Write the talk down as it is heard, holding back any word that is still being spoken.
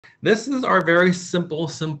This is our very simple,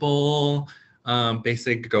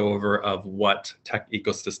 basic go over of what tech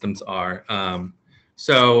ecosystems are.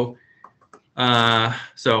 So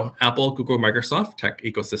Apple, Google, Microsoft, tech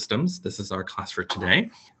ecosystems. This is our class for today.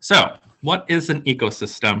 So what is an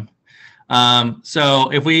ecosystem?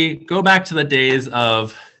 So if we go back to the days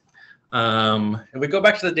of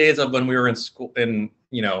when we were in school,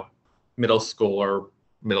 middle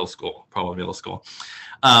school, probably middle school.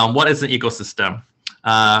 What is an ecosystem?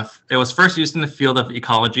 It was first used in the field of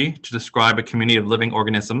ecology to describe a community of living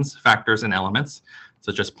organisms, factors, and elements,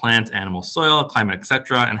 such as plants, animals, soil, climate,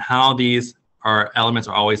 etc., and how these elements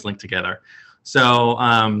are always linked together. So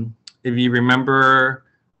if you remember,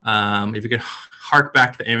 if you could hark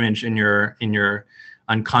back the image in your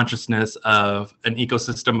unconsciousness of an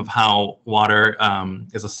ecosystem of how water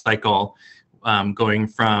is a cycle going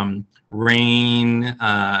from rain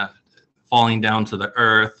falling down to the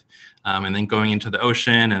earth, and then going into the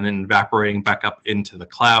ocean and then evaporating back up into the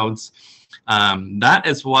clouds. That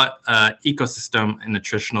is what ecosystem in the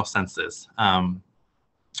traditional sense is,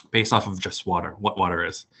 based off of just water, what water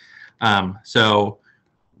is. So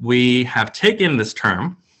we have taken this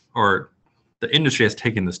term, or the industry has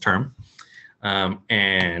taken this term,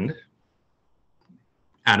 and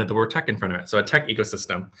added the word tech in front of it. So a tech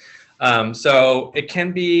ecosystem. So it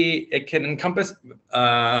can encompass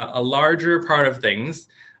a larger part of things,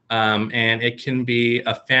 and it can be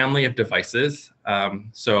a family of devices.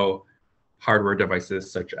 So hardware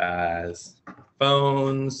devices such as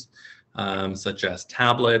phones, such as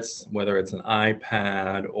tablets, whether it's an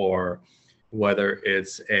iPad or whether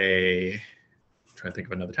it's I'm trying to think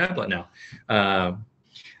of another tablet now.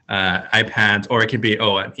 iPads, or it can be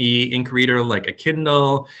an e-ink reader like a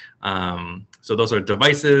Kindle. So those are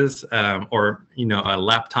devices, or a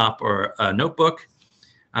laptop or a notebook.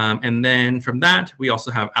 And then from that, we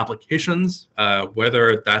also have applications,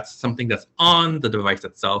 whether that's something that's on the device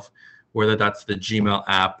itself, whether that's the Gmail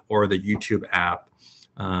app or the YouTube app,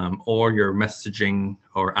 or your messaging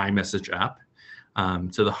or iMessage app.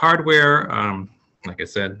 So the hardware, like I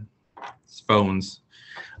said, it's phones,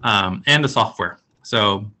 and the software.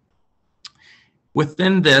 So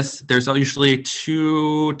within this, there's usually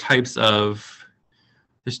two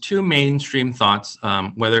mainstream thoughts,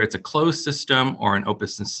 whether it's a closed system or an open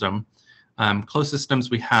system. Closed systems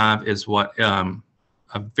we have is what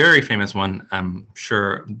a very famous one, I'm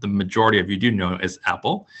sure the majority of you do know, is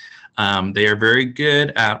Apple. They are very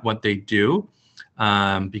good at what they do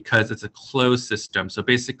because it's a closed system. So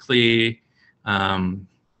basically,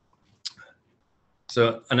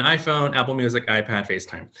 so an iPhone, Apple Music, iPad,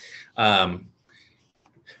 FaceTime.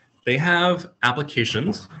 They have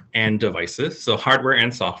applications and devices, so hardware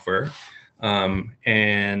and software,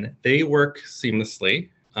 and they work seamlessly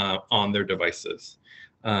on their devices.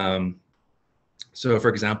 So for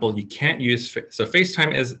example, you can't use, so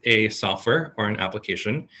FaceTime is a software or an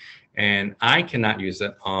application, and I cannot use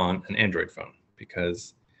it on an Android phone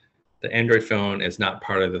because the Android phone is not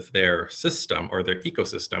part of their system or their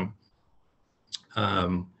ecosystem.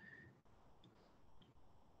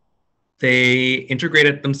 They integrate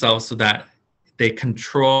it themselves so that they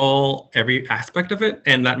control every aspect of it,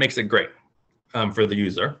 and that makes it great for the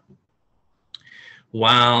user.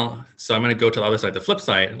 So I'm going to go to the other side, the flip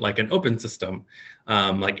side, like an open system,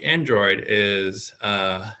 like Android is,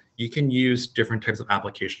 you can use different types of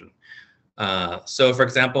application. So for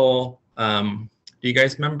example, do you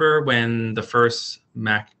guys remember when the first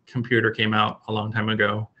Mac computer came out a long time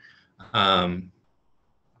ago? And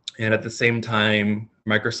at the same time,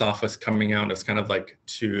 Microsoft was coming out as kind of like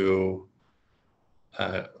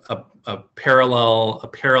a parallel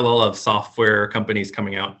of software companies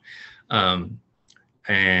coming out.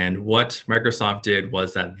 And what Microsoft did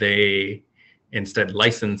was that they instead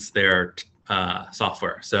licensed their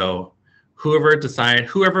software. So whoever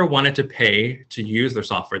wanted to pay to use their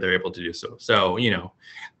software, they're able to do so. So,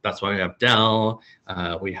 that's why we have Dell,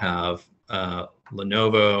 we have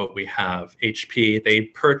Lenovo, we have HP. They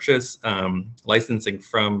purchase licensing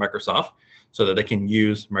from Microsoft so that they can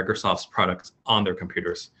use Microsoft's products on their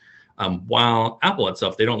computers. While Apple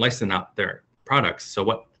itself, they don't license out their products. So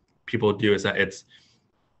what people do is that it's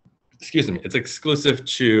exclusive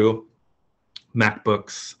to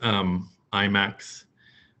MacBooks, iMacs.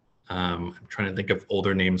 I'm trying to think of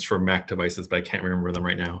older names for Mac devices, but I can't remember them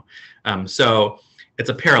right now. So it's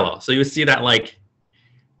a parallel. So you see that like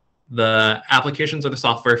the applications or the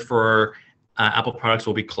software for Apple products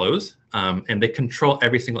will be closed, and they control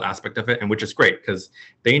every single aspect of it, and which is great because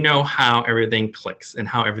they know how everything clicks and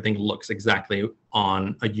how everything looks exactly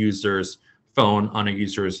on a user's phone, on a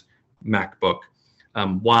user's MacBook.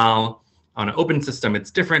 While On an open system, it's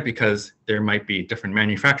different because there might be different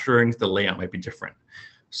manufacturings, the layout might be different.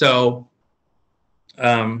 So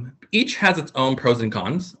each has its own pros and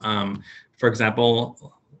cons. For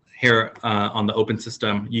example, here on the open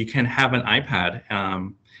system, you can have an iPad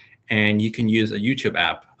and you can use a YouTube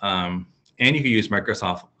app, and you can use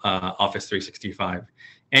Microsoft Office 365,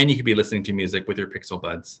 and you could be listening to music with your Pixel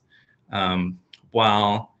Buds.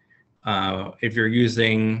 While if you're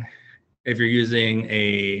using a if you're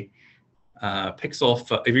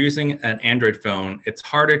using an Android phone, it's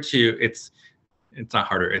harder to it's not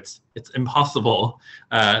harder. It's impossible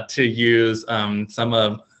to use some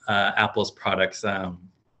of Apple's products.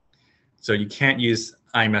 So you can't use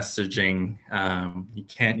iMessaging. You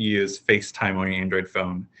can't use FaceTime on your Android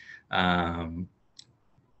phone.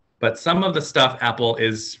 But some of the stuff Apple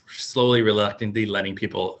is slowly reluctantly letting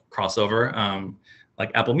people cross over,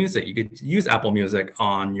 like Apple Music. You could use Apple Music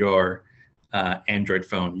on your Android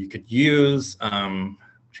phone. You could use, I'm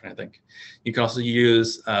trying to think. You could also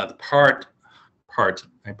use the part,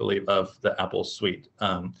 I believe, of the Apple suite.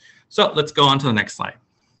 So let's go on to the next slide.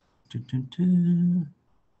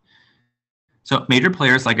 So major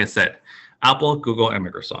players, like I said, Apple, Google, and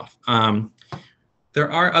Microsoft. There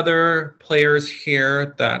are other players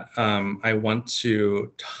here that I want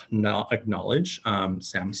to acknowledge,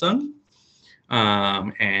 Samsung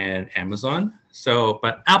and Amazon. So,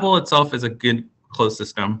 but Apple itself is a good closed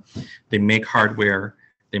system. They make hardware,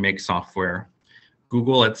 they make software.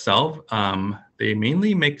 Google itself, they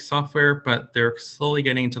mainly make software, but they're slowly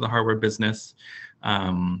getting into the hardware business.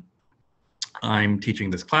 I'm teaching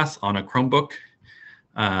this class on a Chromebook,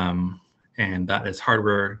 and that is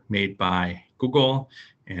hardware made by Google,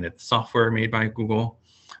 and it's software made by Google.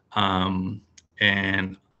 And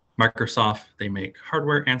Microsoft, they make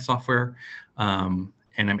hardware and software.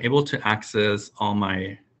 And I'm able to access all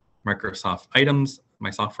my Microsoft items, my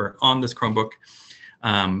software on this Chromebook,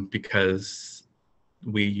 because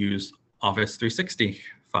we use Office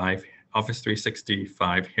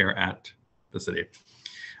 365 here at the city.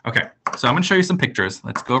 Okay, so I'm going to show you some pictures.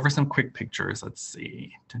 Let's go over some quick pictures. Let's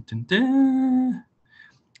see. Dun, dun, dun.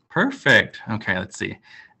 Perfect. Okay, let's see.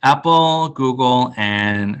 Apple, Google,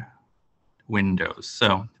 and Windows.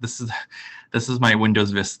 So this is my Windows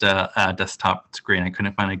Vista desktop screen. I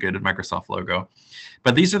couldn't find a good Microsoft logo,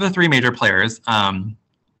 but these are the three major players.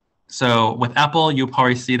 So with Apple, you'll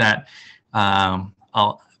probably see that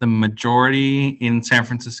the majority in San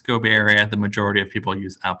Francisco Bay Area, the majority of people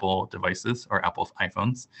use Apple devices or Apple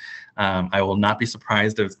iPhones. I will not be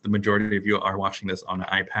surprised if the majority of you are watching this on an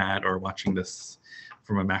iPad or watching this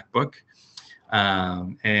from a MacBook.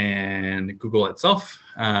 And Google itself,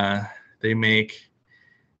 they make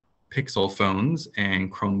Pixel phones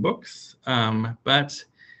and Chromebooks, but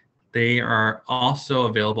they are also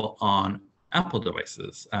available on Apple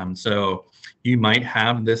devices. So you might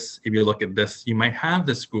have this, if you look at this, you might have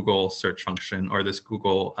this Google search function or this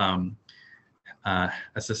Google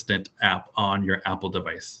Assistant app on your Apple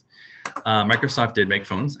device. Microsoft did make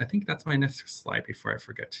phones. I think that's my next slide before I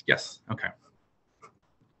forget. Yes, okay.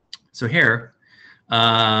 So here,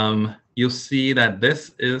 you'll see that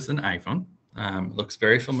this is an iPhone. Looks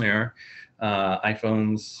very familiar.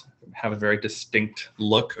 iPhones have a very distinct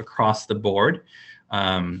look across the board.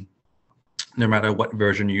 No matter what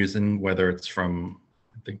version you're using, whether it's from,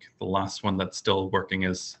 I think the last one that's still working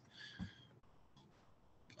is,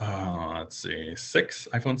 let's see,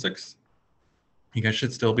 iPhone 6. You guys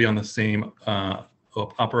should still be on the same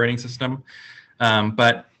operating system.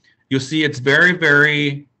 But you'll see it's very,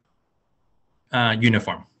 very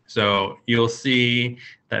uniform. So you'll see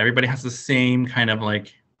that everybody has the same kind of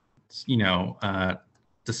like,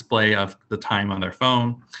 display of the time on their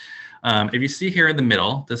phone. If you see here in the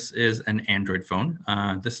middle, this is an Android phone.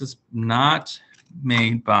 This is not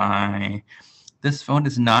made by, this phone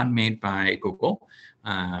is not made by Google,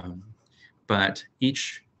 but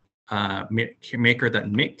each maker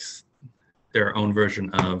that makes their own version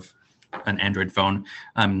of an Android phone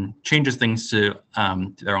changes things to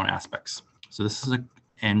their own aspects. So this is an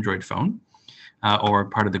Android phone or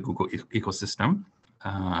part of the Google ecosystem.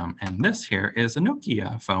 And this here is a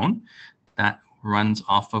Nokia phone that runs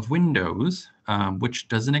off of Windows, which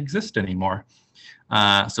doesn't exist anymore.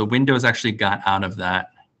 So Windows actually got out of that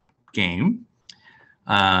game.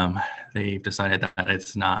 They decided that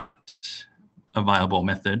it's not a viable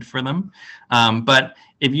method for them. But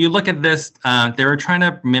if you look at this, they were trying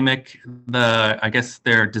to mimic I guess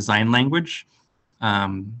their design language.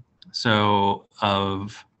 So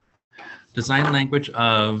of design language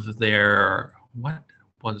of their, what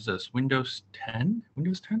was this, Windows 10?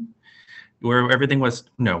 Windows 10? Where everything was,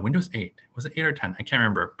 no, Windows 8. Was it 8 or 10? I can't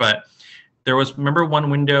remember. But there was, remember one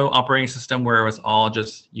window operating system where it was all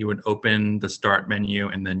just, you would open the start menu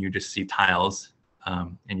and then you just see tiles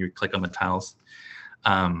and you would click on the tiles.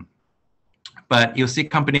 But you'll see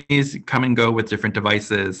companies come and go with different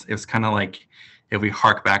devices. It was kind of like if we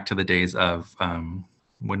hark back to the days of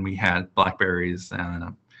when we had Blackberries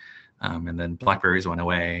and then Blackberries went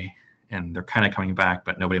away and they're kind of coming back,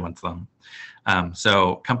 but nobody wants them.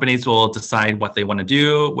 So companies will decide what they want to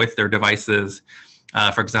do with their devices.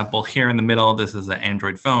 For example, here in the middle, this is an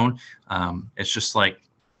Android phone. It's just like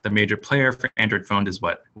the major player for Android phone is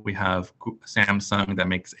what we have Samsung that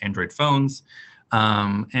makes Android phones.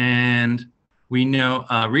 And we know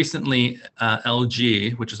recently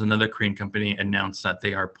LG, which is another Korean company, announced that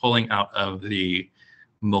they are pulling out of the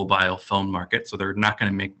mobile phone market. So they're not going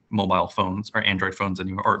to make mobile phones or Android phones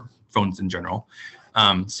anymore, or phones in general.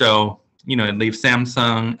 So, you know, it leaves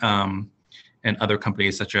Samsung and other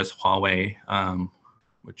companies such as Huawei,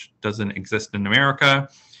 which doesn't exist in America,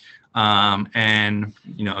 and,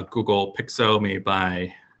 you know, a Google Pixel made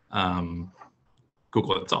by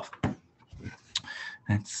Google itself.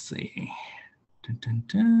 Let's see. Dun, dun,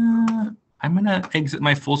 dun. I'm going to exit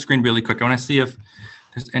my full screen really quick. I want to see if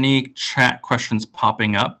there's any chat questions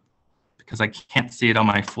popping up because I can't see it on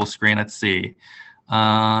my full screen. Let's see.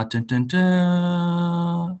 Dun, dun,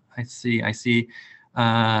 dun. I see.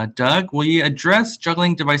 Doug, will you address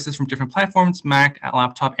juggling devices from different platforms, Mac,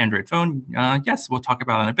 laptop, Android phone? Yes, we'll talk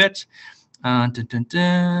about it in a bit. Dun, dun,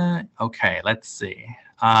 dun. Okay, let's see.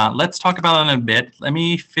 Let's talk about it in a bit. Let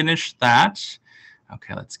me finish that.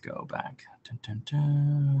 Okay, let's go back. Dun, dun,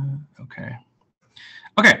 dun.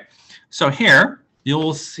 Okay, so here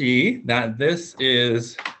you'll see that this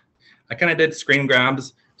is, I kind of did screen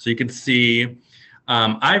grabs so you can see.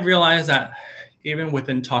 I realized that even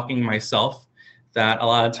within talking myself, that a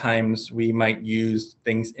lot of times we might use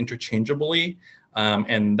things interchangeably,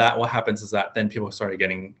 and that what happens is that then people start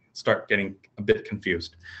getting a bit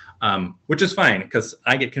confused, which is fine because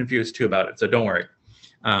I get confused too about it, so don't worry.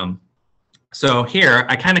 So here,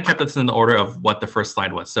 I kind of kept this in the order of what the first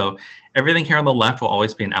slide was. So everything here on the left will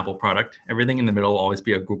always be an Apple product. Everything in the middle will always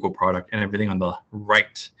be a Google product. And everything on the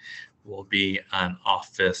right will be an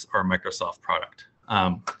Office or Microsoft product.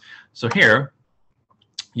 So here,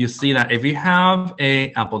 you see that if you have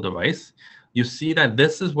an Apple device, you see that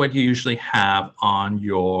this is what you usually have on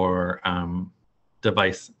your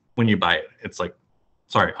device when you buy it. It's like,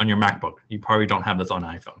 sorry, on your MacBook. You probably don't have this on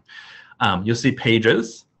an iPhone. You'll see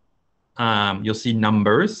Pages. You'll see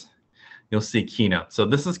Numbers, you'll see Keynote. So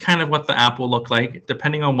this is kind of what the app will look like,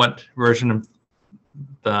 depending on what version of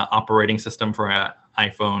the operating system for an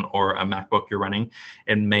iPhone or a MacBook you're running.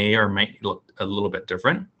 It may or might look a little bit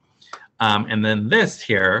different. And then this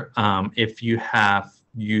here, if you have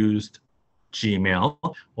used Gmail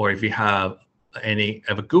or if you have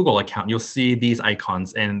a Google account, you'll see these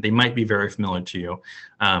icons, and they might be very familiar to you.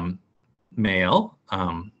 Mail.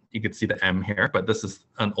 You can see the M here, but this is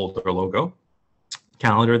an older logo.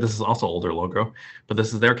 Calendar, this is also older logo, but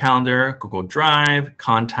this is their calendar. Google Drive,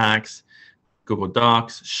 Contacts, Google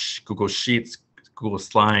Docs, Google Sheets, Google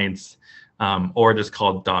Slides, or just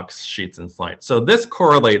called Docs, Sheets, and Slides. So this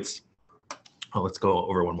correlates. Oh, let's go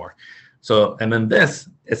over one more. So, and then this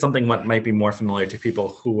is something what might be more familiar to people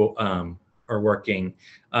who are working,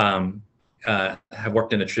 have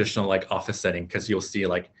worked in a traditional like office setting, because you'll see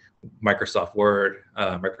like Microsoft Word,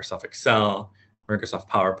 Microsoft Excel, Microsoft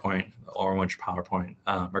PowerPoint, Orange PowerPoint,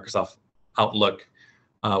 Microsoft Outlook,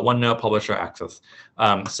 OneNote, Publisher, Access.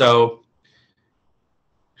 So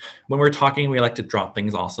when we're talking, we like to drop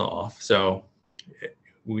things also off. So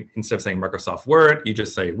instead of saying Microsoft Word, you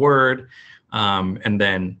just say Word, but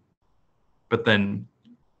then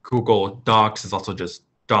Google Docs is also just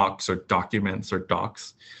Docs or Documents or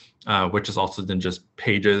Docs, which is also then just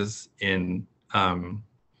Pages in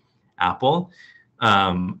Apple.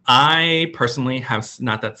 I personally have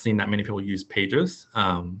not seen that many people use Pages,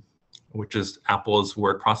 which is Apple's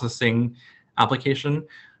word processing application.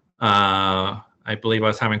 I believe I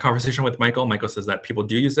was having a conversation with Michael. Michael says that people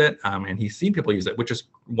do use it, and he's seen people use it, which is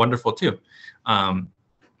wonderful too.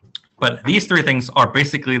 But these three things are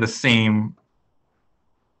basically the same,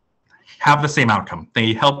 have the same outcome.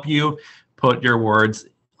 They help you put your words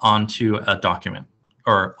onto a document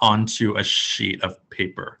or onto a sheet of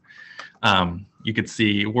paper. You could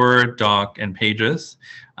see Word, Doc, and Pages.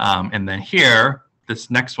 And then here, this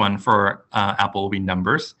next one for Apple will be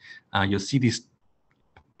Numbers. You'll see these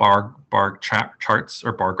bar charts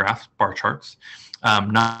or bar charts.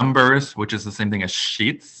 Numbers, which is the same thing as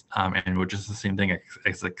Sheets, and which is the same thing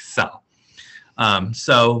as Excel.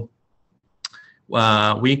 So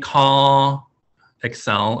we call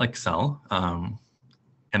Excel.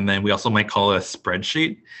 and then we also might call it a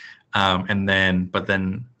spreadsheet. But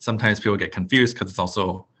then sometimes people get confused because it's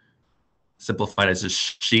also simplified as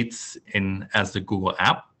just sheets as the Google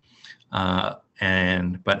app. But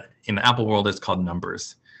in the Apple world, it's called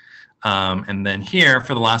numbers. And then here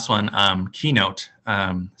for the last one, Keynote.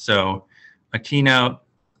 So a Keynote,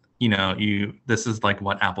 this is like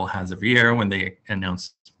what Apple has every year when they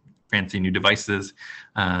announce fancy new devices,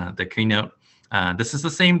 the Keynote. This is the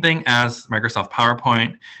same thing as Microsoft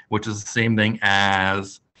PowerPoint, which is the same thing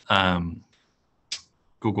as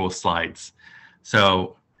Google Slides.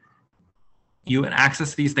 So you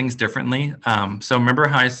access these things differently. So remember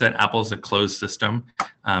how I said Apple's a closed system?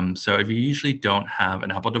 So if you usually don't have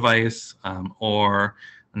an Apple device or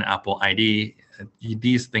an Apple ID,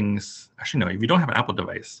 these things, actually no, if you don't have an Apple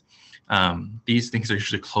device, these things are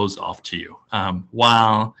usually closed off to you.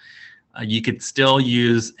 While you could still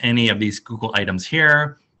use any of these Google items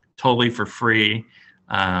here, totally for free.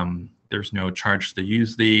 There's no charge to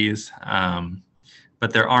use these,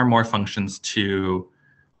 but there are more functions to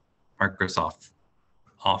the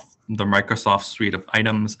Microsoft suite of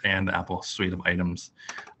items and the Apple suite of items.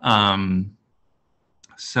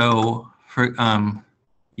 So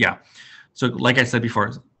like I said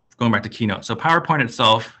before, going back to Keynote. So PowerPoint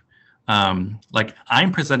itself, like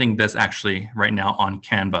I'm presenting this actually right now on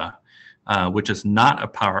Canva, which is not a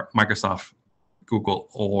Microsoft, Google,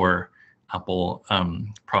 or Apple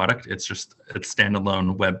product. It's just a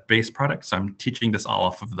standalone web-based product. So I'm teaching this all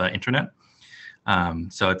off of the internet.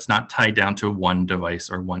 So it's not tied down to one device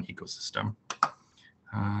or one ecosystem.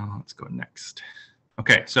 Let's go next.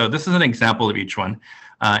 Okay, so this is an example of each one.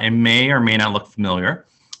 It may or may not look familiar.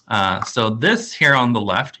 So this here on the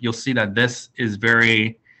left, you'll see that this is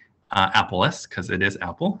very Apple-esque because it is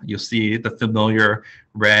Apple. You'll see the familiar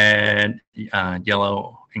red,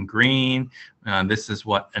 yellow, and green. This is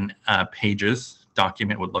what a Pages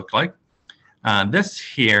document would look like. This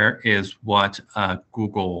here is what a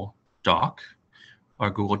Google Doc or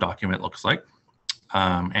Google document looks like.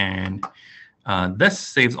 This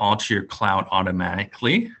saves all to your cloud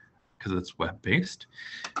automatically because it's web-based.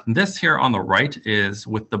 This here on the right is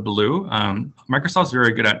with the blue. Microsoft's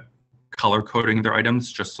very good at color coding their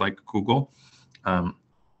items, just like Google. And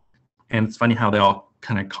it's funny how they all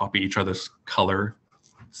kind of copy each other's color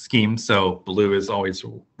scheme. So blue is always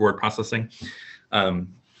word processing.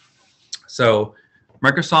 So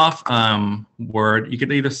Microsoft Word, you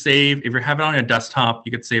could either save, if you have it on a desktop,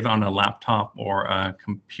 you could save it on a laptop or a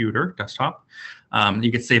computer desktop.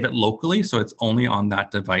 You could save it locally, so it's only on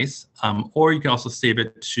that device. Or you can also save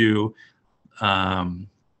it to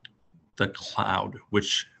the cloud,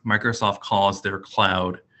 which Microsoft calls their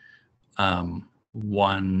cloud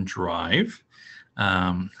OneDrive.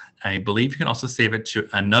 I believe you can also save it to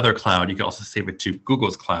another cloud. You can also save it to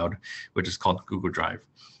Google's cloud, which is called Google Drive.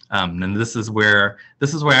 And this is where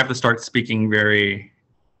I have to start speaking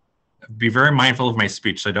be very mindful of my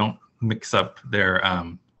speech, so I don't mix up their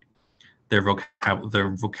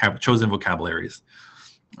chosen vocabularies.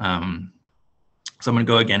 So I'm going to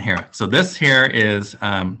go again here. So this here is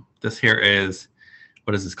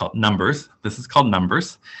what is this called? Numbers. This is called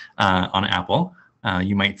Numbers on Apple.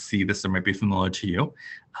 You might see this, or might be familiar to you.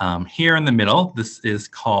 Here in the middle, this is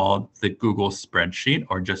called the Google spreadsheet,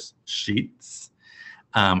 or just Sheets.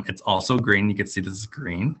 It's also green. You can see this is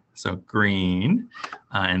green. So green.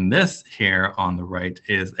 And this here on the right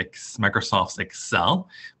is Microsoft's Excel,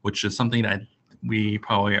 which is something that we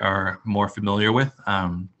probably are more familiar with,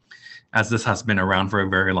 as this has been around for a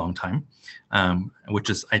very long time, which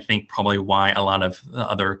is, I think, probably why a lot of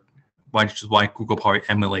the why Google probably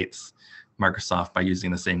emulates Microsoft by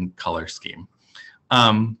using the same color scheme.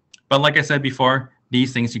 But like I said before,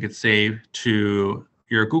 these things you could save to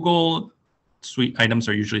your Google Suite items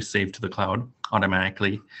are usually saved to the cloud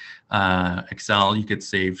automatically. Excel, you could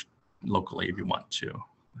save locally if you want to.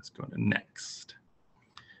 Let's go to next.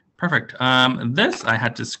 Perfect. This I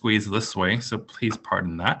had to squeeze this way, so please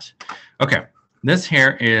pardon that. Okay, this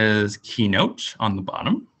here is Keynote on the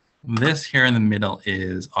bottom. This here in the middle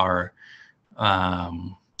is our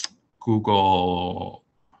Google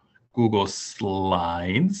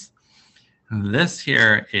Slides. This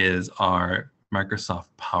here is our Microsoft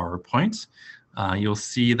PowerPoint. You'll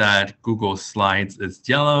see that Google Slides is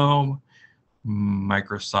yellow,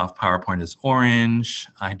 Microsoft PowerPoint is orange.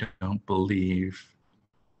 I don't believe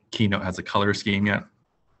Keynote has a color scheme yet.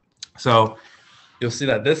 So you'll see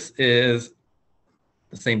that this is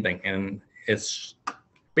the same thing, and it's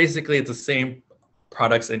basically the same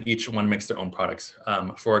products, and each one makes their own products.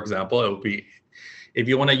 For example, it would be, if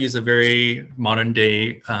you want to use a very modern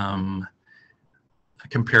day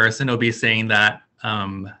comparison, it'll be saying that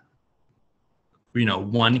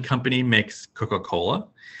one company makes Coca-Cola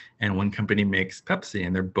and one company makes Pepsi,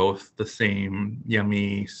 and they're both the same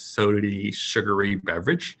yummy, sody, sugary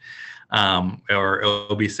beverage. Or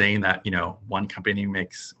it'll be saying that, one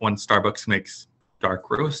Starbucks makes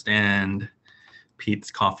dark roast and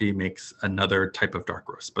Pete's Coffee makes another type of dark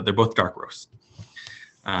roast, but they're both dark roast.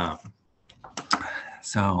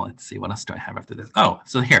 So let's see, what else do I have after this? Oh,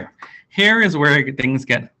 so here is where things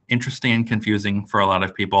get interesting and confusing for a lot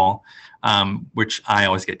of people, which I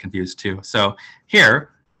always get confused too. So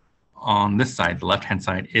here on this side, the left-hand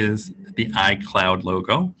side, is the iCloud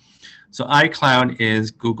logo. So iCloud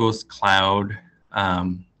is Google's cloud,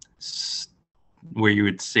 where you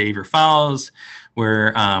would save your files,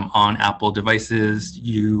 where on Apple devices,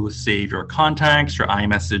 you save your contacts, your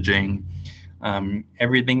iMessaging,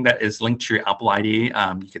 everything that is linked to your Apple ID,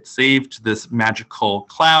 you get saved to this magical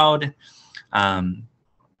cloud,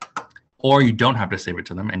 or you don't have to save it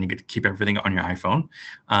to them, and you get to keep everything on your iPhone.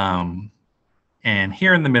 And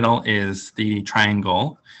here in the middle is the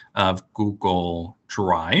triangle of Google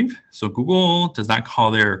Drive. So Google does not call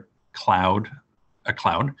their cloud a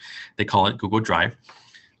cloud. They call it Google Drive.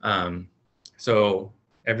 So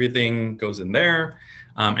everything goes in there.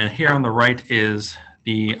 And here on the right is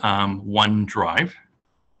the OneDrive.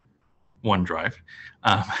 OneDrive.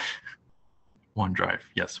 OneDrive,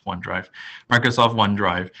 yes, OneDrive. Microsoft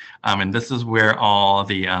OneDrive. And this is where all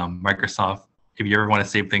the Microsoft, if you ever want to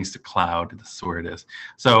save things to cloud, this is where it is.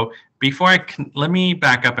 So before let me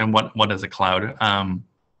back up and what is a cloud?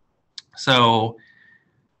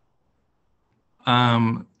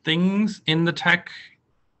 Things in the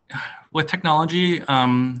with technology,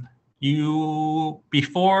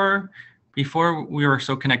 before we were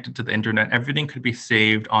so connected to the internet, everything could be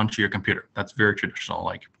saved onto your computer. That's very traditional.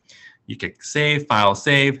 Like you could save, file,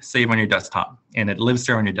 save on your desktop, and it lives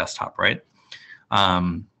there on your desktop, right?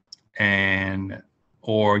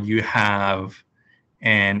 Or you have,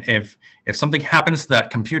 and if something happens to that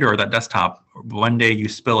computer or that desktop, one day you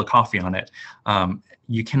spill a coffee on it,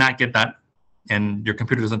 you cannot get that, and your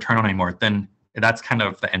computer doesn't turn on anymore, then that's kind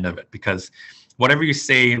of the end of it, because whatever you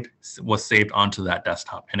saved was saved onto that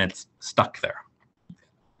desktop and it's stuck there.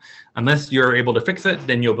 Unless you're able to fix it,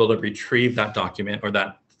 then you'll be able to retrieve that document or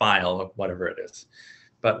that file, or whatever it is.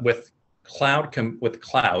 But with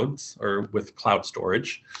clouds or with cloud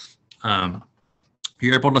storage,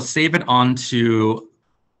 you're able to save it onto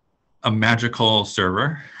a magical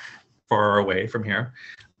server far away from here.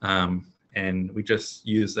 And we just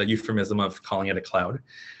use a euphemism of calling it a cloud.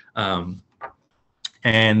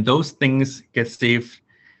 And those things get saved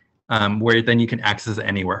where then you can access it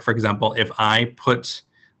anywhere. For example, if I put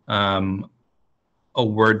a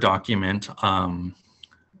Word document,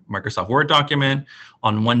 Microsoft Word document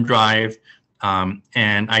on OneDrive,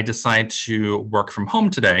 and I decide to work from home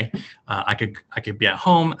today, I could be at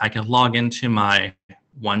home, I can log into my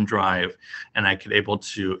OneDrive, and I could able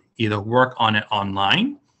to either work on it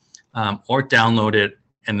online or download it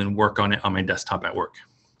and then work on it on my desktop at work.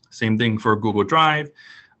 Same thing for Google Drive.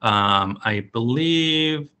 I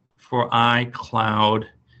believe for iCloud,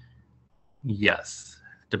 yes,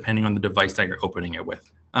 depending on the device that you're opening it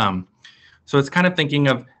with. So it's kind of thinking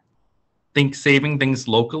of saving things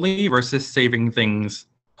locally versus saving things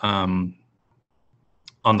on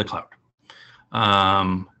the cloud.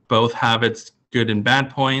 Both have its good and bad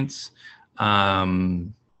points. There's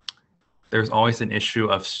always an issue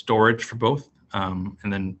of storage for both, and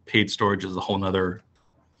then paid storage is a whole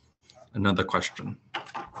another question.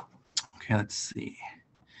 Okay, let's see.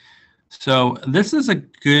 So this is a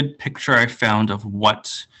good picture I found of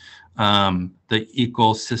what the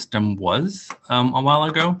ecosystem was a while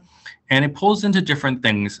ago, and it pulls into different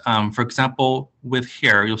things. For example, with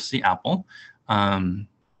here, you'll see Apple. You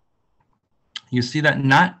see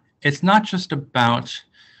that it's not just about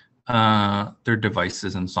their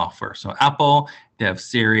devices and software. So Apple, they have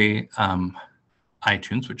Siri,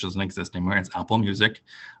 iTunes, which doesn't exist anymore. It's Apple Music,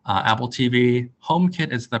 Apple TV.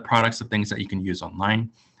 HomeKit is the products of things that you can use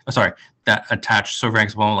online. That attach. So for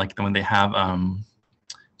example, like when they have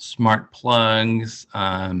smart plugs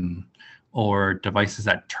or devices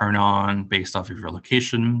that turn on based off of your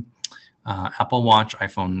location. Apple Watch,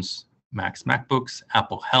 iPhones, Macs, MacBooks,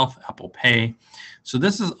 Apple Health, Apple Pay. So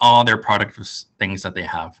this is all their product things that they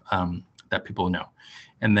have that people know.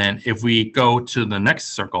 And then if we go to the next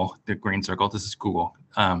circle, the green circle, this is Google.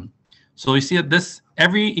 So you see that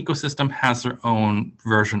every ecosystem has their own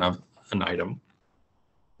version of an item.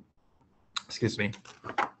 Excuse me.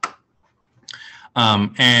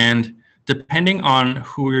 And depending on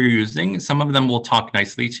who you're using, some of them will talk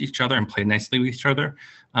nicely to each other and play nicely with each other.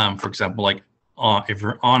 For example, like if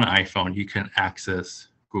you're on an iPhone, you can access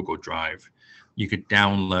Google Drive. you could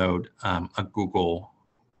download a Google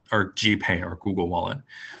or GPay or Google Wallet.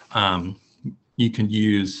 You can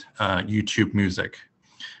use YouTube Music.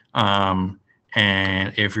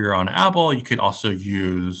 And if you're on Apple, you could also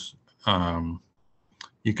use, oh,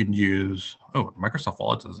 Microsoft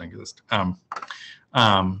Wallet doesn't exist.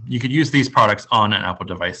 You could use these products on an Apple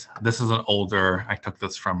device. This is an older, I took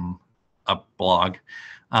this from a blog.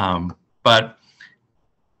 But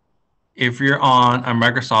if you're on a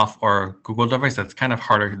Microsoft or Google device, that's kind of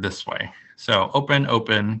harder this way. So open,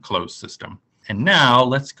 open, close system. And now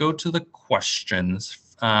let's go to the questions.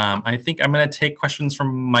 I think I'm going to take questions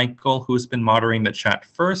from Michael, who's been moderating the chat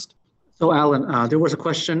first. So Alan, there was a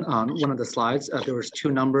question on one of the slides. There was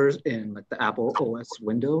 2 numbers in like the Apple OS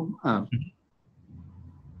window.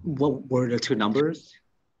 What were the 2 numbers?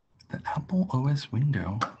 The Apple OS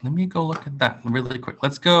window. Let me go look at that really quick.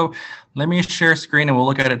 Let's go. Let me share screen and we'll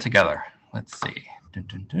look at it together. Let's see. Dun,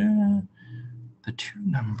 dun, dun. The 2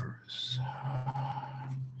 numbers.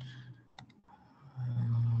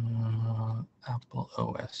 Apple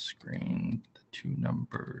OS screen. The 2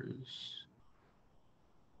 numbers.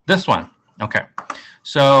 This one. Okay.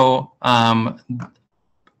 So,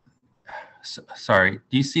 sorry.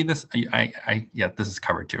 Do you see this? Yeah, this is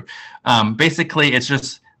covered too. Basically, it's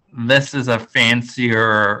just, this is a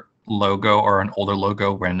fancier logo or an older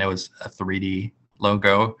logo when it was a 3D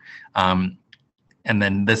logo. And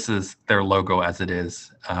then this is their logo as it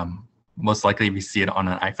is. Most likely we see it on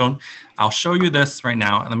an iPhone. I'll show you this right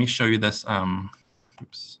now. Let me show you this.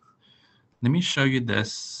 Oops. Let me show you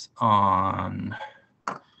this on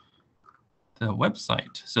the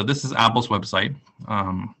website. So this is Apple's website.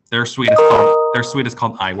 Their suite is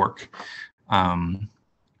called iWork.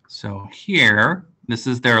 So here, this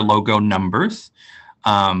is their logo numbers.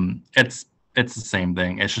 It's the same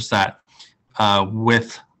thing. It's just that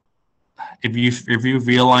if you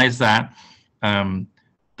realize that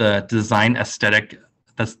the design aesthetics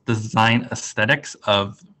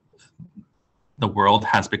of the world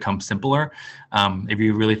has become simpler. If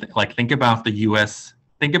you really think about the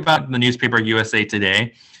newspaper USA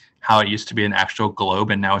Today, how it used to be an actual globe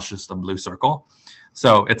and now it's just a blue circle.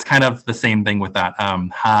 So it's kind of the same thing with that.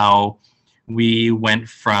 How we went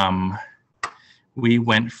from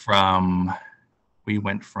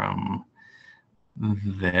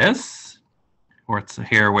this, or it's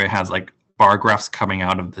here where it has like bar graphs coming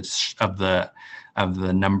out of the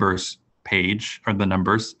numbers page or the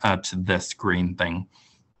numbers to this green thing.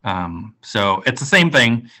 So it's the same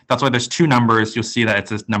thing. That's why there's 2 numbers. You'll see that it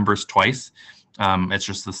says numbers twice. It's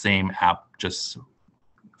just the same app, just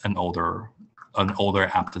an older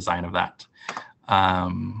app design of that.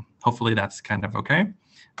 Hopefully that's kind of okay.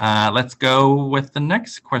 Let's go with the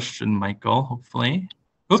next question, Michael, hopefully.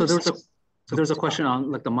 Oops. So there's a question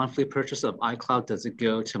on like the monthly purchase of iCloud. Does it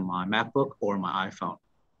go to my MacBook or my iPhone?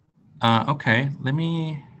 Okay, let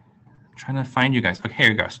me try to find you guys. Okay,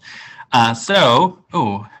 here it goes. So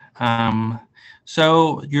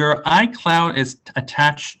your iCloud is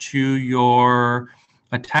attached to your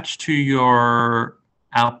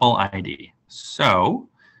Apple ID. So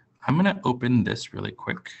I'm gonna open this really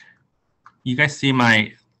quick. You guys see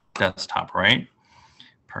my desktop, right?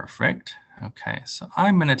 Perfect. Okay, so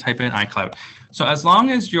I'm going to type in iCloud. So as long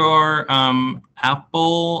as your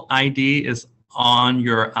Apple ID is on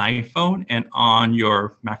your iPhone and on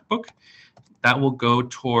your MacBook, that will go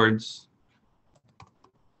towards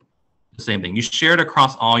the same thing. You share it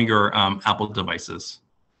across all your Apple devices.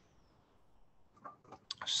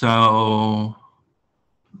 So,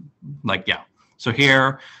 yeah. So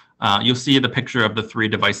here, you'll see the picture of the 3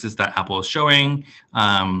 devices that Apple is showing.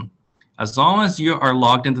 As long as you are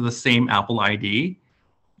logged into the same Apple ID,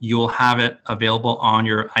 you'll have it available on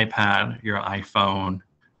your iPad, your iPhone,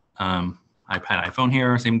 iPhone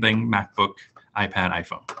here, same thing, MacBook, iPad,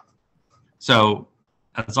 iPhone. So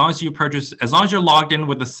as long as you're logged in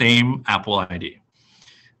with the same Apple ID,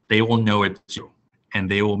 they will know it's you, and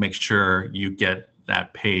they will make sure you get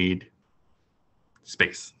that paid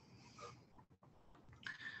space.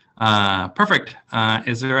 Perfect.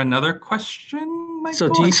 Is there another question,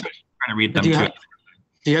 Michael? So Trying to read them too.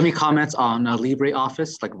 Do you have any comments on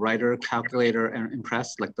LibreOffice, like Writer, Calculator, and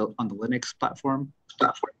Impress, like on the Linux platform?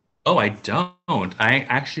 Oh, I don't. I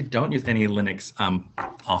actually don't use any Linux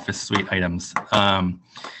Office suite items. I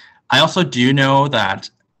also do know that,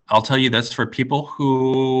 I'll tell you this, for people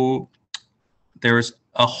who, there's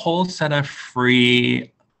a whole set of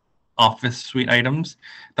free Office suite items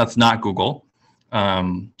that's not Google,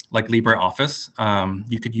 like LibreOffice.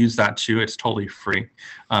 You could use that too. It's totally free.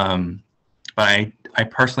 But I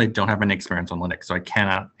personally don't have any experience on Linux, so I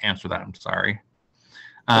cannot answer that. I'm sorry.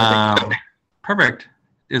 Perfect.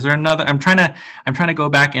 Is there another? I'm trying to go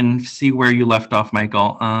back and see where you left off,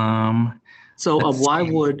 Michael. So why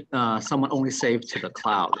would someone only save to the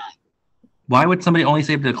cloud? Why would somebody only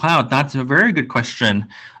save to the cloud? That's a very good question.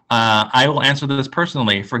 I will answer this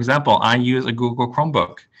personally. For example, I use a Google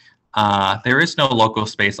Chromebook. There is no local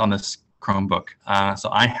space on this Chromebook, so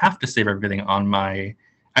I have to save everything on my.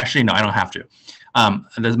 Actually, no, I don't have to.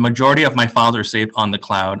 The majority of my files are saved on the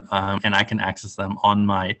cloud, and I can access them on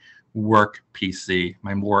my work PC,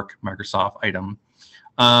 my work Microsoft item.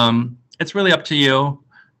 It's really up to you.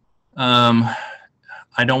 I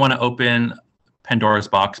don't want to open Pandora's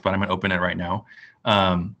box, but I'm going to open it right now.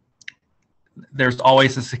 There's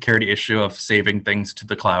always a security issue of saving things to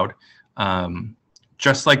the cloud.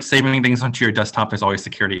 Just like saving things onto your desktop, there's always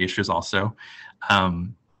security issues also.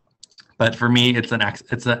 But for me, it's an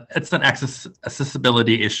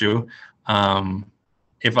accessibility issue.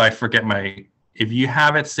 If you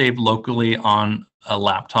have it saved locally on a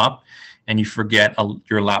laptop and you forget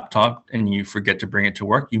your laptop and you forget to bring it to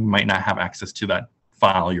work, you might not have access to that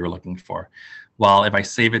file you're looking for. While if I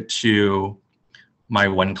save it to my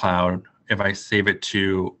OneCloud, if I save it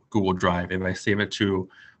to Google Drive, if I save it to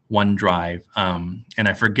OneDrive, and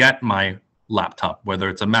I forget my laptop, whether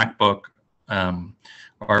it's a MacBook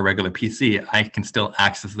or a regular PC, I can still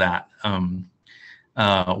access that.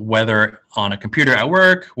 Whether on a computer at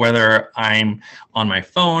work, whether I'm on my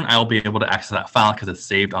phone, I'll be able to access that file because it's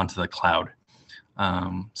saved onto the cloud.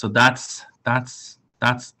 So that's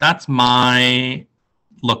my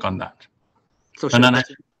look on that. So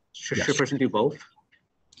should a person do both?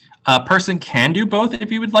 A person can do both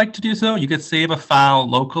if you would like to do so. You could save a file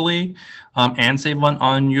locally and save one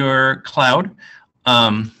on your cloud.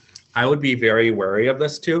 I would be very wary of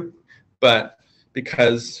this too, but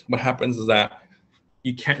because what happens is that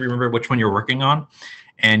you can't remember which one you're working on,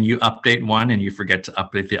 and you update one and you forget to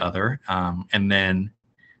update the other, and then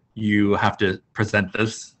you have to present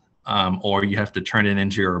this, or you have to turn it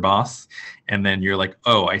into your boss, and then you're like,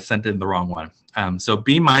 oh, I sent in the wrong one. So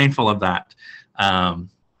be mindful of that.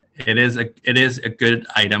 It is a good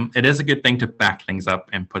item. It is a good thing to back things up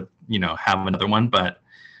and have another one, but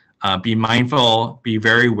be mindful, be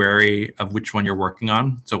very wary of which one you're working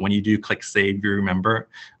on. So when you do click save, you remember,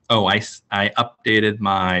 oh, I updated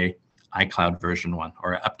my iCloud version 1,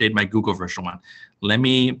 or I updated my Google version 1. Let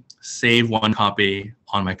me save one copy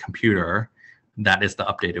on my computer. That is the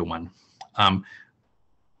updated one. I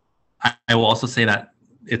will also say that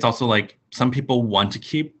it's also like some people want to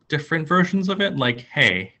keep different versions of it. Like,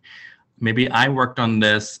 hey, maybe I worked on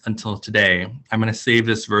this until today. I'm going to save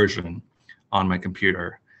this version on my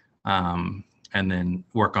computer. And then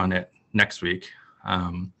work on it next week.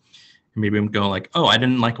 Maybe I'm going like, oh, I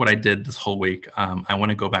didn't like what I did this whole week. I want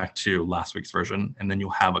to go back to last week's version, and then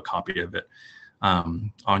you'll have a copy of it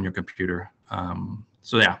on your computer.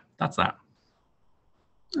 So yeah, that's that.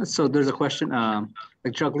 So there's a question,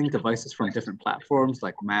 like juggling devices from different platforms,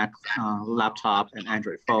 like Mac, laptop, and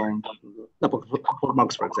Android phone,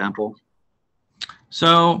 bookmarks, for example.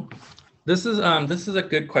 So this is a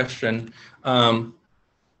good question.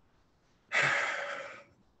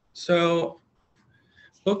 So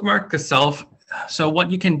bookmark itself, so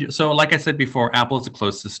what you can do, so like I said before, Apple is a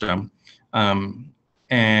closed system,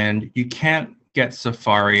 and you can't get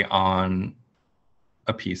Safari on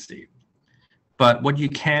a PC. But what you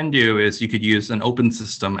can do is you could use an open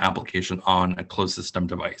system application on a closed system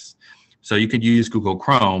device. So you could use Google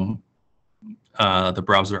Chrome, the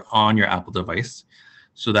browser, on your Apple device,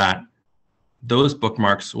 so that those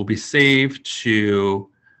bookmarks will be saved to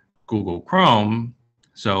Google Chrome.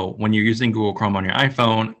 So when you're using Google Chrome on your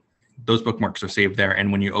iPhone, those bookmarks are saved there.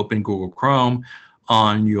 And when you open Google Chrome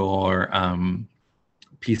on your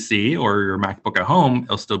PC or your MacBook at home,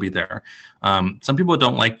 it'll still be there. Some people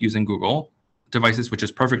don't like using Google devices, which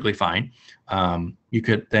is perfectly fine. You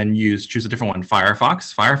could then choose a different one,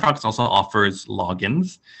 Firefox. Firefox also offers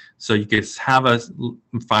logins. So you could have a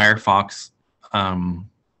Firefox.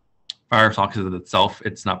 Firefox is itself,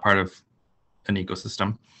 it's not part of an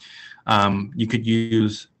ecosystem. You could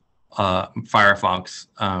use Firefox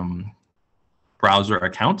browser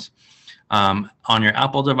account on your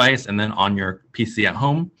Apple device and then on your PC at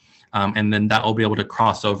home. And then that will be able to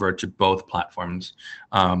cross over to both platforms,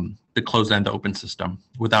 the closed and the open system,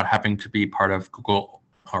 without having to be part of Google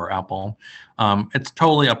or Apple. It's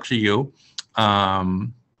totally up to you.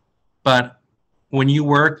 But when you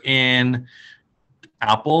work in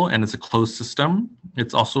Apple and it's a closed system,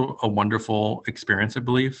 it's also a wonderful experience, I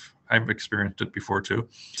believe. I've experienced it before too.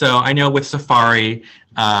 So I know with Safari,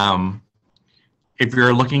 if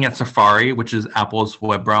you're looking at Safari, which is Apple's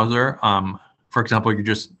web browser, for example, you're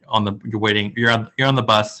just on the, you're on the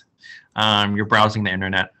bus, You're browsing the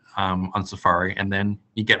internet on Safari, and then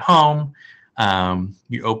you get home.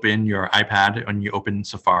 You open your iPad and you open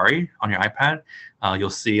Safari on your iPad. You'll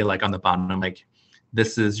see like on the bottom, like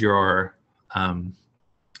this is your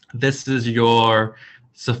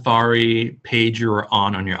Safari page you're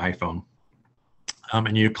on your iPhone.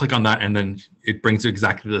 And you click on that, and then it brings you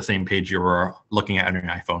exactly the same page you were looking at on your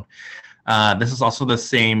iPhone. This is also the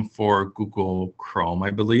same for Google Chrome,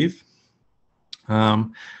 I believe. A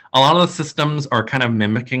lot of the systems are kind of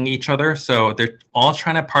mimicking each other, so they're all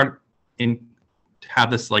trying to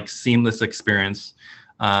have this like seamless experience.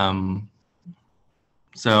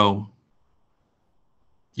 So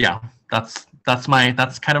yeah, that's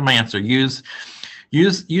kind of my answer. Use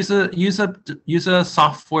a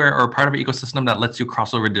software or part of an ecosystem that lets you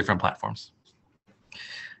cross over different platforms.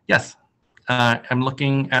 Yes, I'm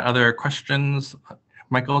looking at other questions.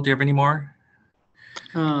 Michael, do you have any more?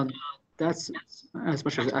 That's as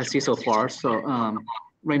much as I see so far. So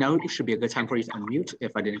right now it should be a good time for you to unmute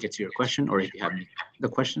if I didn't get to your question, or if you have the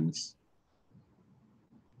questions.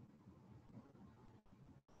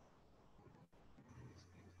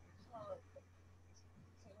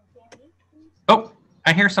 Oh,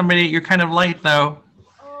 I hear somebody. You're kind of light though.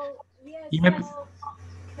 Oh, yes. You might be...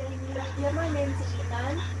 Yeah, my name is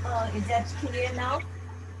Inan. Is that clear now?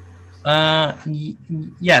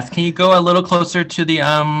 Yes. Can you go a little closer to the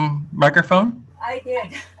microphone? I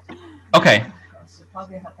did. Okay. So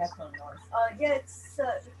probably have background noise. Yes,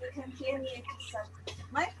 if you can hear me.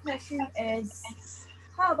 My question is,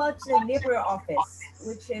 how about the LibreOffice,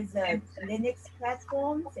 which is a Linux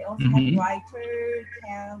platform? They also have writer,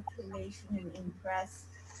 calculation, and Impress.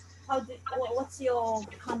 What's your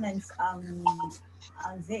comments on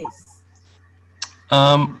this?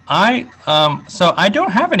 So I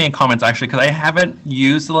don't have any comments actually, because I haven't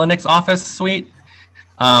used the Linux Office suite.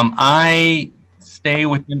 I stay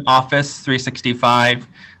within Office 365.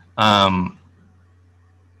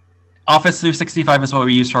 Office 365 is what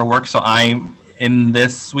we use for work, so I'm in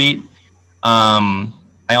this suite. I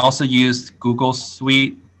also used Google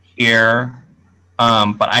Suite here,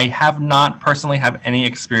 but I have not personally have any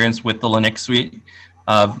experience with the Linux suite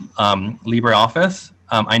of LibreOffice.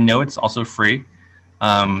 I know it's also free,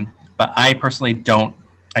 but I personally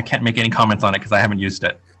I can't make any comments on it because I haven't used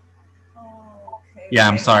it. Okay. Yeah,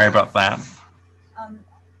 I'm sorry about that.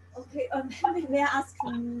 Okay, may I ask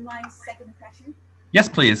my second question? Yes,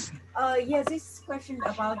 please. Yeah, this question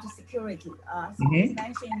about the security. So you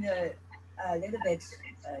mentioned a little bit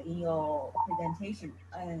in your presentation.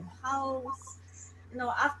 How,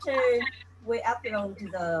 after we upload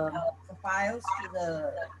the files to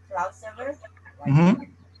the cloud server, like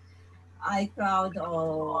iCloud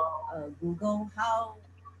or Google, how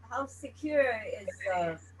secure is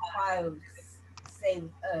the files saved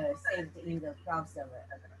in the cloud server?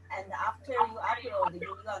 And after you upload,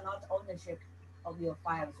 you are not ownership of your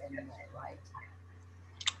files anymore, right?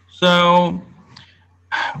 So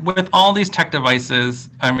with all these tech devices,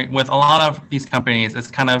 I mean, with a lot of these companies,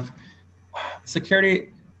 it's kind of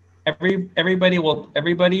security. Everybody will.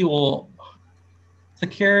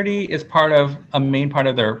 Security is a main part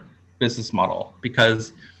of their business model,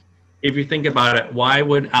 because if you think about it, why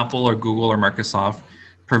would Apple or Google or Microsoft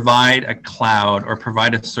provide a cloud or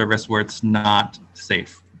provide a service where it's not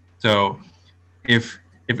safe? So if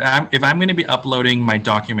I'm going to be uploading my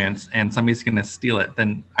documents and somebody's going to steal it,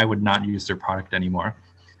 then I would not use their product anymore.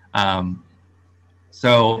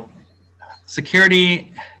 So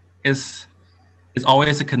security is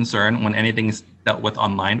always a concern when anything's dealt with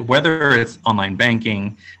online, whether it's online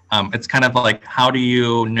banking. It's kind of like, how do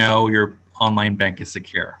you know your online bank is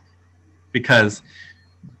secure? Because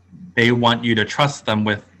they want you to trust them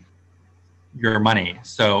with your money.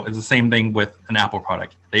 So it's the same thing with an Apple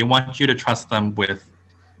product. They want you to trust them with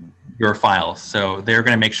your files. So they're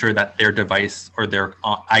going to make sure that their device or their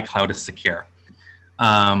iCloud is secure.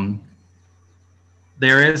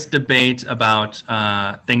 There is debate about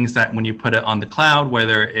things that when you put it on the cloud,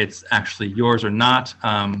 whether it's actually yours or not.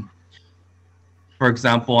 For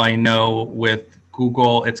example, I know with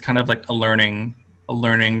Google, it's kind of like a learning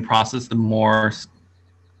process. The more,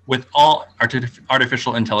 with all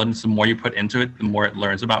artificial intelligence, the more you put into it, the more it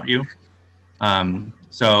learns about you.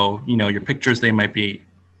 So, your pictures, they might be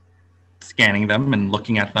scanning them and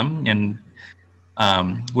looking at them, and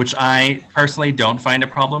which I personally don't find a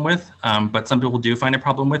problem with, but some people do find a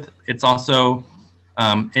problem with. It's also,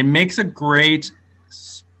 it makes a great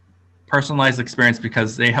personalized experience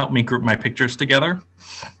because they help me group my pictures together.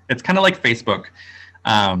 It's kind of like Facebook.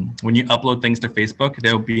 When you upload things to Facebook,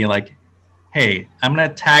 they'll be like, hey, I'm going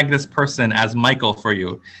to tag this person as Michael for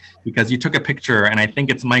you because you took a picture and I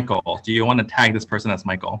think it's Michael. Do you want to tag this person as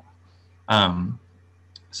Michael?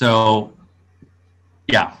 So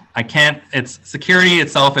yeah, I can't, security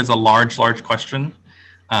itself is a large question.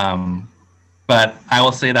 But I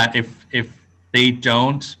will say that if they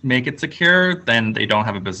don't make it secure, then they don't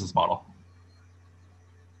have a business model.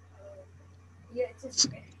 Yeah, just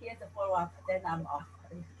here's a follow-up, then I'm off.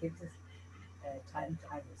 Give this time to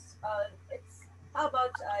others. It's how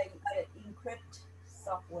about encrypt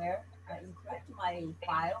software? Encrypt my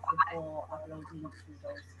file before uploading to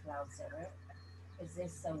those cloud server. Is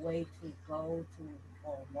this a way to go to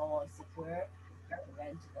for more secure to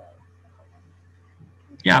prevent the?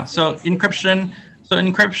 Yeah. So encryption.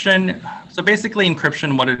 So basically,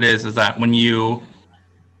 encryption. What it is that when you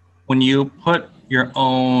put your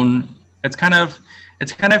own, it's kind of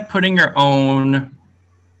putting your own,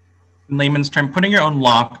 in layman's term, putting your own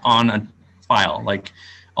lock on a file. Like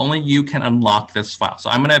only you can unlock this file. So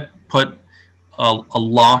I'm going to put a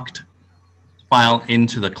locked file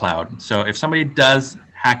into the cloud. So if somebody does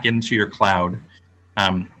hack into your cloud,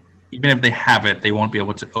 even if they have it, they won't be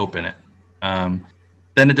able to open it.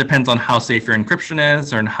 Then it depends on how safe your encryption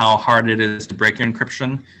is or how hard it is to break your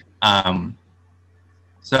encryption.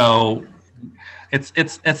 So it's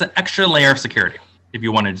an extra layer of security, if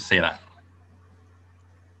you wanted to say that.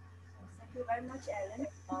 Thank you very much, Alan.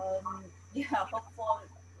 Yeah,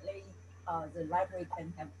 hopefully the library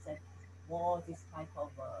can have more this type of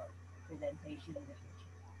presentation in the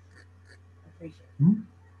future. Appreciate it. Mm-hmm.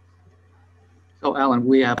 So, Alan,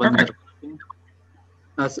 we have another question.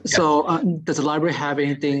 Does the library have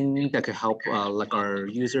anything that could help like our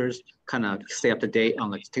users kind of stay up to date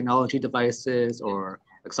on like technology devices or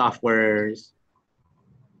like softwares?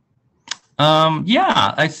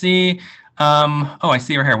 Yeah, I see. I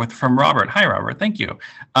see you're here from Robert. Hi, Robert. Thank you.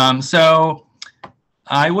 So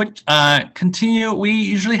I would continue. We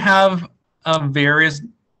usually have various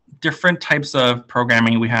different types of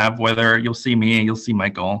programming. We have, whether you'll see me, you'll see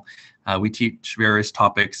Michael. We teach various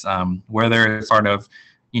topics, whether it's sort of,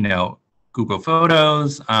 Google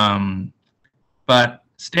Photos, but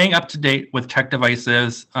staying up to date with tech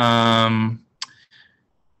devices.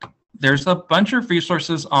 There's a bunch of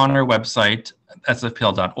resources on our website,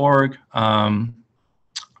 sfpl.org.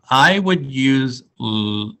 I would use,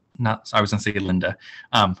 I was going to say Linda,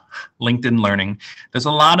 LinkedIn Learning. There's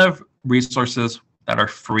a lot of resources that are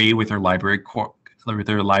free with their library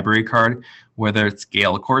card, whether it's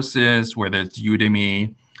Gale courses, whether it's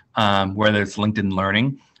Udemy, whether it's LinkedIn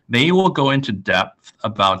Learning. They will go into depth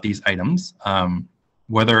about these items,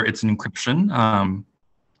 whether it's an encryption.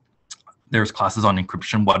 There's classes on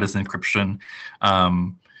encryption. What is encryption?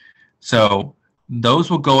 So those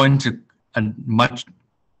will go into a much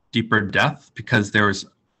deeper depth because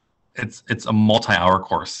it's a multi-hour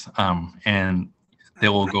course, and they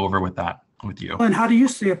will go over with you. And how do you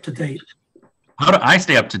stay up to date? How do I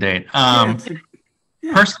stay up to date?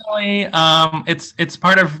 Personally, it's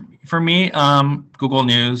part of, for me, Google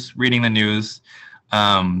News, reading the news,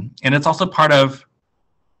 and it's also part of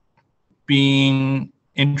being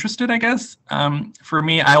interested, I guess. For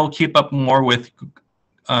me, I will keep up more with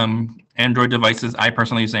Android devices. I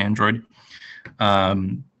personally use Android.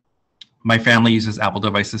 My family uses Apple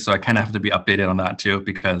devices, so I kind of have to be updated on that too,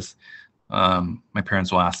 because my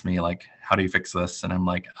parents will ask me, like, how do you fix this? And I'm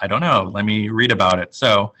like, I don't know. Let me read about it.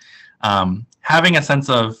 So having a sense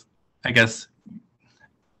of, I guess,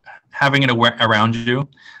 having it around you.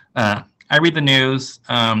 I read the news.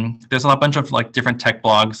 There's a bunch of like different tech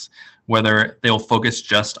blogs, whether they'll focus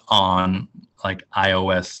just on like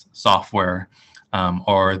iOS software,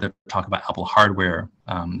 or they'll talk about Apple hardware.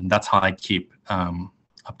 That's how I keep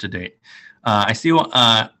up to date. I see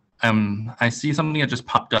something that just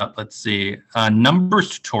popped up. Let's see, numbers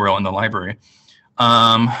tutorial in the library.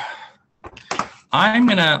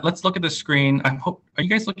 Let's look at the screen. Are you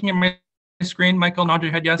guys looking at my screen? Michael, nod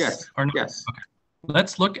your head yes, or no? Yes. Okay.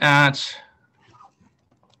 Let's look at,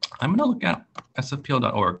 I'm going to look at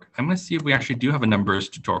sfpl.org. I'm going to see if we actually do have a numbers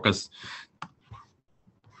tutorial, because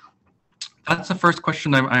that's the first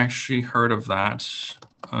question I've actually heard of that.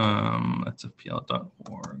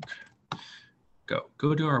 sfpl.org.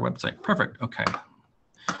 Go to our website. Perfect. Okay.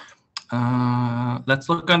 Let's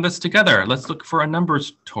look on this together. Let's look for a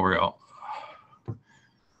numbers tutorial.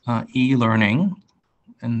 E-learning.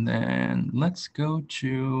 And then let's go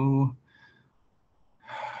to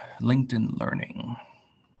LinkedIn Learning.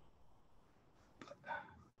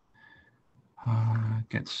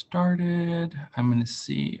 Get started. I'm going to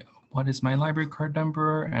see what is my library card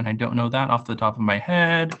number, and I don't know that off the top of my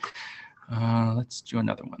head. Let's do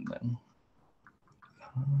another one then.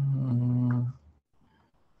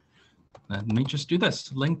 Let me just do this.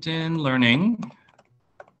 LinkedIn Learning.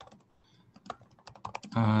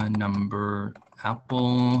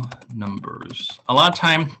 Apple numbers. A lot of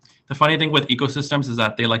time, the funny thing with ecosystems is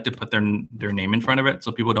that they like to put their name in front of it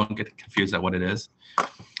so people don't get confused at what it is.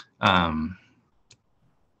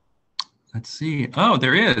 Let's see. Oh,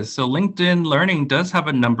 there is. So LinkedIn Learning does have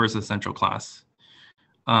a numbers essential class.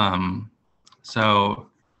 So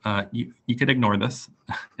you could ignore this.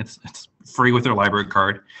 It's free with your library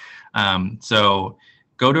card. So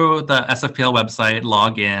go to the SFPL website,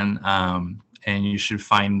 log in, and you should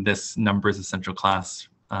find this numbers essential class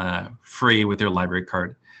free with your library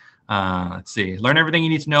card. Let's see. Learn everything you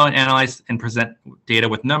need to know and analyze and present data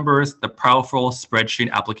with numbers, the powerful spreadsheet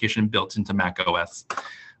application built into Mac OS.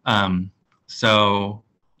 So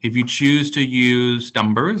if you choose to use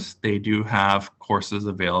numbers, they do have courses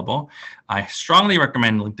available. I strongly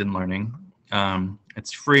recommend LinkedIn Learning.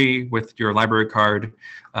 It's free with your library card.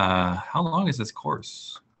 How long is this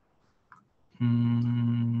course? It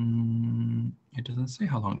doesn't say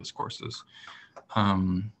how long this course is.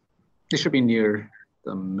 It should be near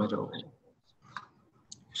the middle.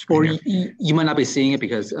 Or you might not be seeing it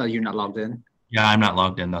because you're not logged in. Yeah, I'm not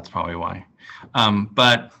logged in. That's probably why.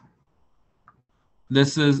 But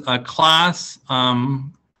this is a class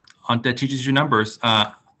that teaches you numbers.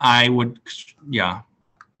 I would, yeah,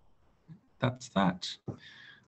 that's that.